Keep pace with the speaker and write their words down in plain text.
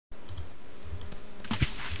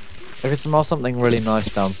I can smell something really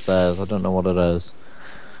nice downstairs. I don't know what it is.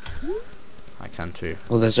 I can too.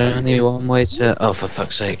 Well, there's only one way to. Oh, for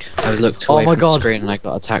fuck's sake! I looked Oh away my from God. the screen and I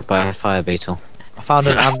got attacked by a fire beetle. I found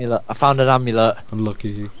an amulet. I found an amulet.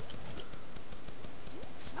 Unlucky.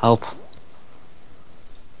 Help!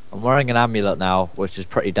 I'm wearing an amulet now, which is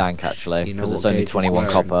pretty dank actually, Do you know because it's what only Gage is 21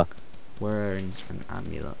 wearing? copper. Wearing an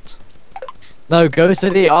amulet. No, go to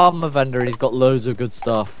the armor vendor. He's got loads of good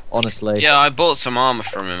stuff. Honestly. Yeah, I bought some armor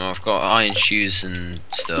from him. I've got iron shoes and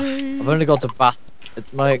stuff. I've only got a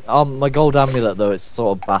my gold amulet though. It's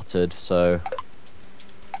sort of battered, so.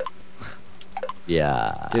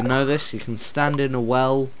 Yeah. Didn't know this? You can stand in a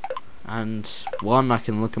well, and I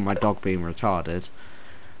can look at my dog being retarded.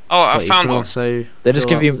 Oh, I But you found can one. also They just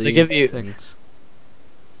fill give you- up they the give you- things.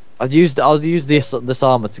 I'll use this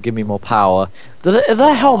armor to give me more power. Are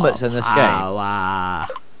there helmets in this game? Power.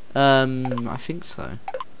 I think so.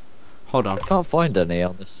 Hold on. I can't find any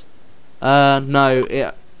on this. No,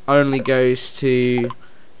 it only goes to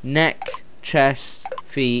neck, chest,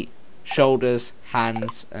 feet, shoulders,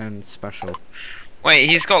 hands, and special. Wait,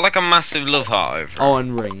 he's got like a massive love heart over him, Oh,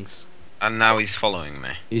 and rings. and now he's following me.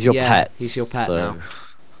 He's your Yeah, pet. he's your pet so. now.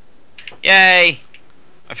 Yay!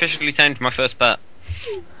 Officially tamed my first pet.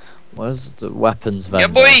 Where's the weapons vendor? Yeah,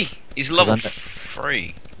 boy! He's level Is that-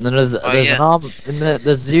 3. And then there's yeah. an armor.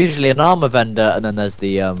 There's usually an armor vendor, and then there's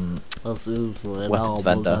the Weapons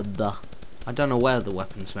vendor. I don't know where the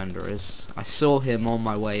weapons vendor is. I saw him on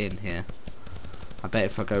my way in here. I bet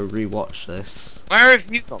if I go rewatch this. Where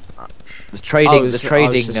have you got that? the trading. was- The I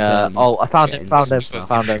trading. was just, I found getting him. Found some him. stuff.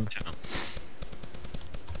 Found him.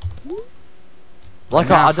 I Like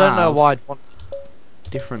now I don't know have- why I'd want.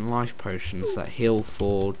 Different life potions that heal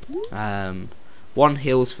for one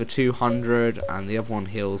heals for 200 and the other one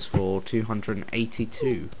heals for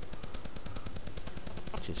 282,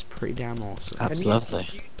 which is pretty damn awesome. That's Can you- lovely.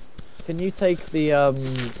 Can you take the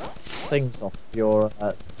things off your?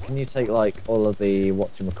 Can you take like all of the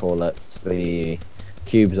whatchamacallits, the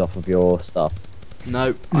cubes off of your stuff?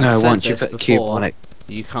 No, No, said once you this put a cube before, on it,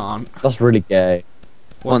 you can't. That's really gay.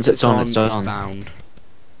 Once it's on, it's on. bound.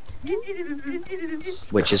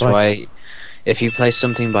 which is Christ. why, if you place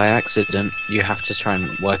something by accident, you have to try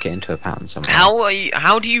and work it into a pattern somehow.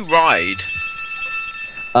 How do you ride?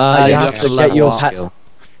 You you have have to to get your level up. pets.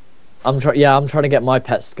 I'm trying to get my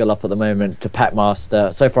pet skill up at the moment to pet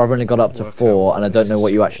master. So far, I've only got up to 4, and I don't know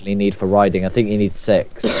what you actually need for riding. I think you need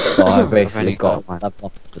 6. So I've basically only got got one. level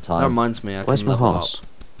up at the That time. reminds me, I Where's can my level horse? up.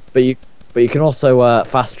 But you can also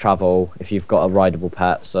fast travel if you've got a rideable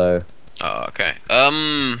pet. So Oh, okay.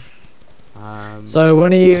 when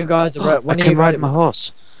are you guys when I are can you ride ready? my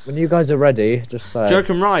horse. When you guys are ready, just say. Joke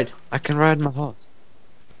and ride. I can ride my horse.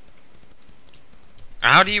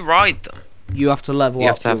 How do you ride them? You have to level You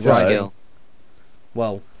up have to have your the right. riding. skill.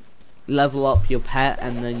 Well, level up your pet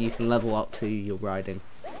and then you can level up to your riding.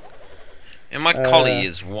 And my collie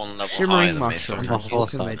is 1 level shimmering higher than me, so I'm mushroom. My not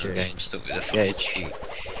horse using archer, it. Gage. I'm stuck with a Gage. fucking sheep.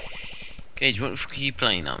 Gage, what the fuck are you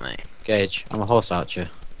playing at, mate? Gage, I'm a horse archer.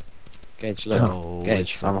 Gage, look. Oh,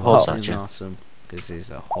 Gage, it's I'm a horse fucking archer. awesome because he's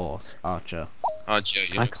a horse archer. Oh, Joe,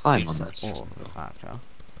 you I climb on He's a this. horse archer.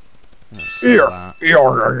 Let's sell that.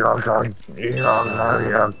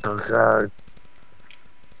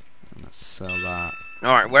 Let's sell that.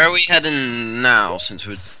 Alright, where are we heading now, since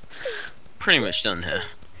we're pretty much done here?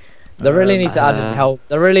 They really need to add uh,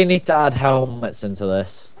 They really need to add helmets into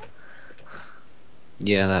this.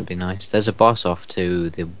 Yeah, that'd be nice. There's a boss off to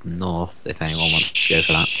the north if anyone wants to go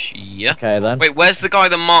for that. Yeah. Okay then. Wait, where's the guy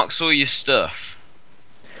that marks all your stuff?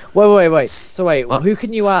 Wait. So wait, What? who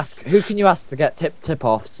can you ask? Who can you ask to get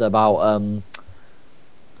tip-offs about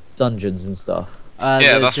dungeons and stuff? Yeah,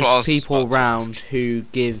 There's that's what just I was people about to round who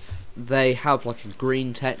give. They have like a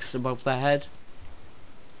green text above their head.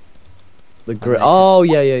 The they can- Oh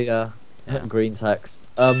yeah. Yeah. Green text.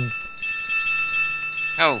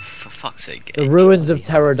 Oh, for fuck's sake, The Gage. ruins of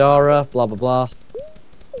Terradara. Blah blah blah.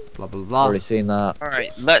 Blah blah blah. Already seen that.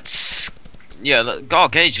 Alright, let's... Yeah,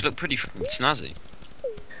 God, Gage, you look pretty fucking snazzy.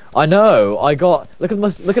 I know. Look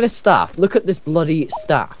at this staff. Look at this bloody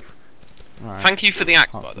staff. Alright, Thank you for the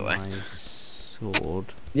axe, got by the way. my sword.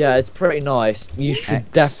 Yeah, it's pretty nice. You should X.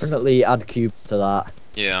 definitely add cubes to that.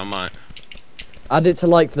 Yeah, I might. Add it to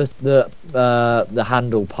like the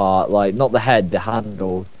handle part, like not the head, the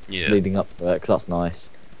handle Yeah. leading up to it, because that's nice.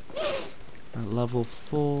 At level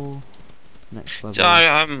 4. Next level. So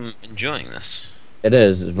I'm enjoying this. It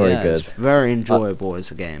is. It's very Yeah, good. It's very enjoyable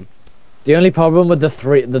as a game. The only problem with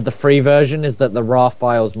the free version is that the raw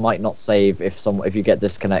files might not save if you get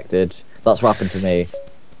disconnected. That's what happened to me.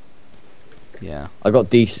 Yeah. I got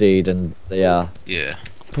DC'd and yeah. Yeah.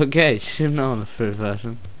 But Gage, you're not on the free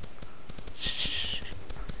version.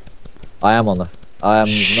 I am on the. I am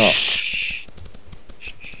not.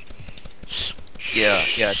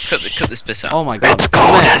 Yeah. Cut this bit out. Oh my god.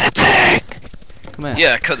 Come here. Come here.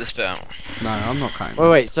 Yeah, cut this bit out. No, I'm not cutting.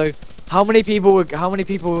 Wait. So, how many people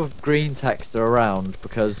with green text are around?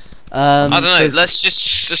 Because I don't know. there's- Let's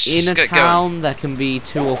just in a get town there can be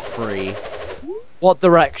 2 or 3. what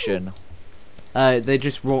direction? They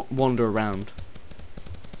just wander around.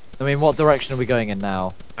 I mean, what direction are we going in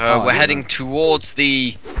now? Oh, I We're don't heading know. towards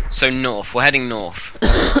the north. We're heading north.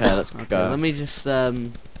 Okay, let's Okay, go. let me just I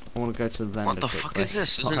want to go to the vendor. What the fuck quickly. is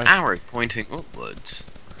this? There's an Sorry. arrow pointing upwards.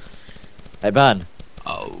 Hey Ben,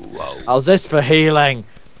 Oh. how's this for healing?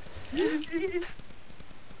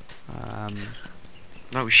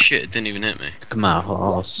 Oh shit! It didn't even hit me. Come on,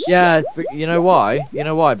 horse. Yeah, you know why? You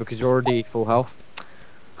know why? Because you're already full health.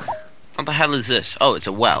 What the hell is this? Oh, it's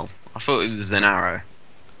a well. I thought it was an arrow.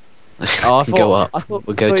 Oh, I thought, Go up. I thought,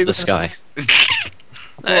 We'll I go thought to you the were gonna- sky.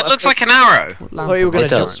 It looks like an arrow. What I thought you were lamp gonna It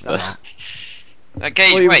does, jump. but-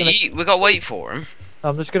 Okay, thought you were wait. We gotta wait for him.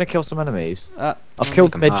 I'm just gonna kill some enemies. Uh, I've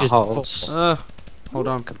killed Come on, midges before. horse. hold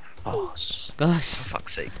on, Horse. For guys.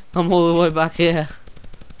 fuck's sake. I'm all the way back here.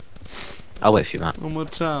 I'll wait for you, Matt. On my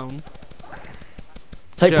town.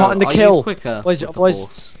 Take Joe, part in the are kill. You quicker Where's- with the where's-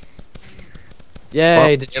 horse? Yay!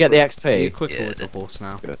 Well, Did you get the Are you XP? quicker Yeah, with the horse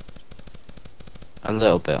now? A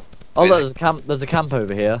little bit. Oh, look, there's a camp. There's a camp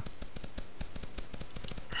over here.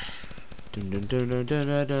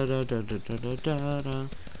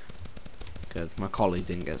 Good, my collie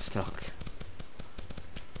didn't get stuck.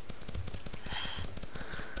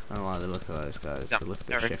 I don't like the look of those guys. They look a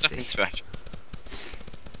bit There's nothing shifty. special.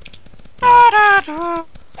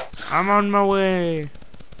 I'm on my way.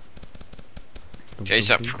 Okay,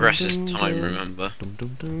 so that progresses time, remember.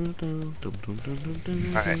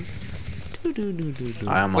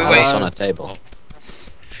 I am Wait, a wait. horse on a table.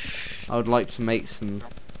 I would like to make some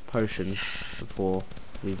potions before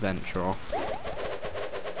we venture off.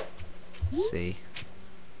 See.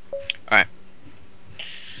 Alright.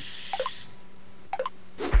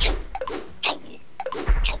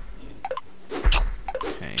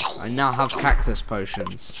 Okay. I now have cactus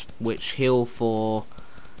potions, which heal for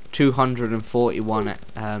 241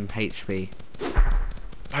 HP.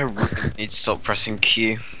 I really need to stop pressing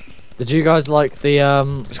Q. Did you guys like the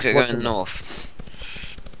Let's get what's going it- north.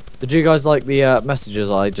 Did you guys like the messages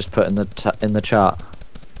I just put in the chat?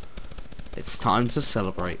 It's time to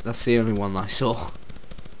celebrate. That's the only one I saw.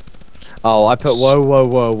 Oh, I put whoa, whoa,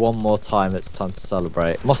 whoa one more time. It's time to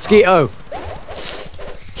celebrate. Mosquito.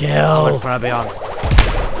 Kill. Crabby on.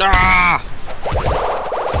 Ah!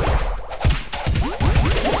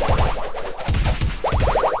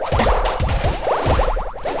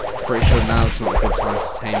 Pretty sure now's not a good time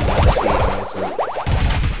to tame the mosquito, is it?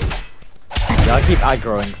 Yeah, I keep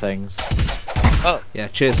aggroing things. Yeah,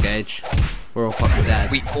 cheers, Gage. We're all fucking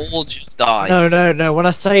dead. We all just died. No, no, no. When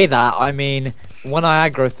I say that, I mean when I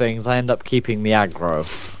aggro things, I end up keeping the aggro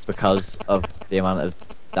because of the amount of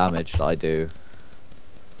damage that I do.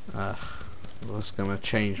 I was gonna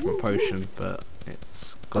change my potion, but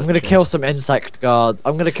it's. I'm gonna glitching. kill some insect guard.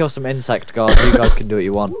 I'm gonna kill some insect guards. You guys can do what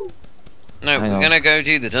you want. No, Hang we're on. gonna go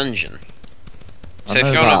do the dungeon. I So if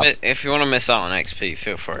know you wanna that. if you wanna miss out on XP,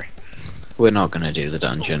 feel free. We're not gonna do the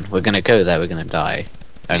dungeon. We're gonna go there. We're gonna die.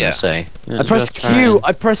 I'm Yeah. gonna say. I pressed Q.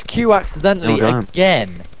 I pressed Q accidentally No, don't.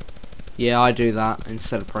 again. Yeah, I do that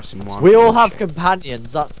instead of pressing one. We all have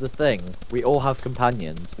companions. That's the thing. We all have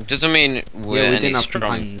companions. Doesn't mean we're Yeah, we any didn't have strong.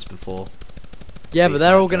 companions before. Yeah, Be but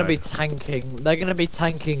they're fair, all gonna Joe. be tanking. They're gonna be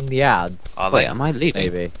tanking the ads. Are Wait, they? am I leading?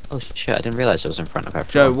 Maybe. Oh shit! I didn't realize I was in front of everyone.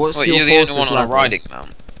 Joe, what's Well, your you're the only horse's one on a level? riding mount.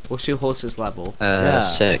 What's your horse's level? Yeah.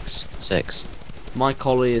 6. My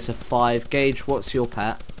collie is a 5. Gage, what's your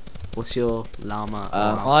pet? What's your llama?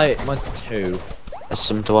 Mine's 2. There's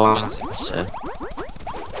some dwarves. So.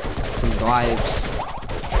 Some drives.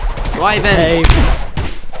 Driving! Hey,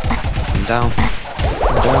 I'm down.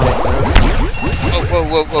 Whoa, whoa,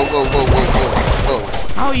 whoa, whoa, whoa, whoa, whoa,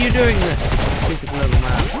 whoa. How are you doing this? Stupid little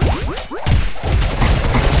man.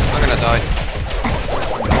 I'm gonna die.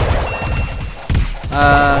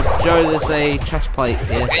 Joe, there's a chest plate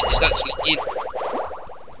here. It just actually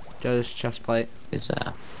Joe, there's a chest plate Is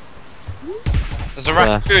there's a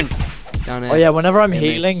raccoon. down here. oh yeah. Whenever I'm Hear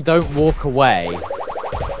me. healing, don't walk away. I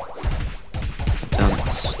don't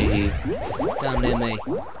see. Down near me.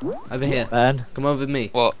 Over here. Ben. Come over with me.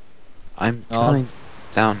 What? I'm Oh. coming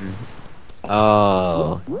down.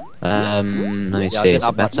 Oh. Let me Yeah, I see. didn't Is it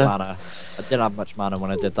have much better? mana. I didn't have much mana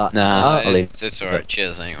when I did that. Nah. I'll leave. It's alright.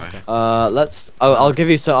 Cheers anyway. Let's. I'll give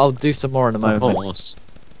you some. I'll do some more in a moment. Horse.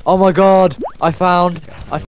 Oh my god! I found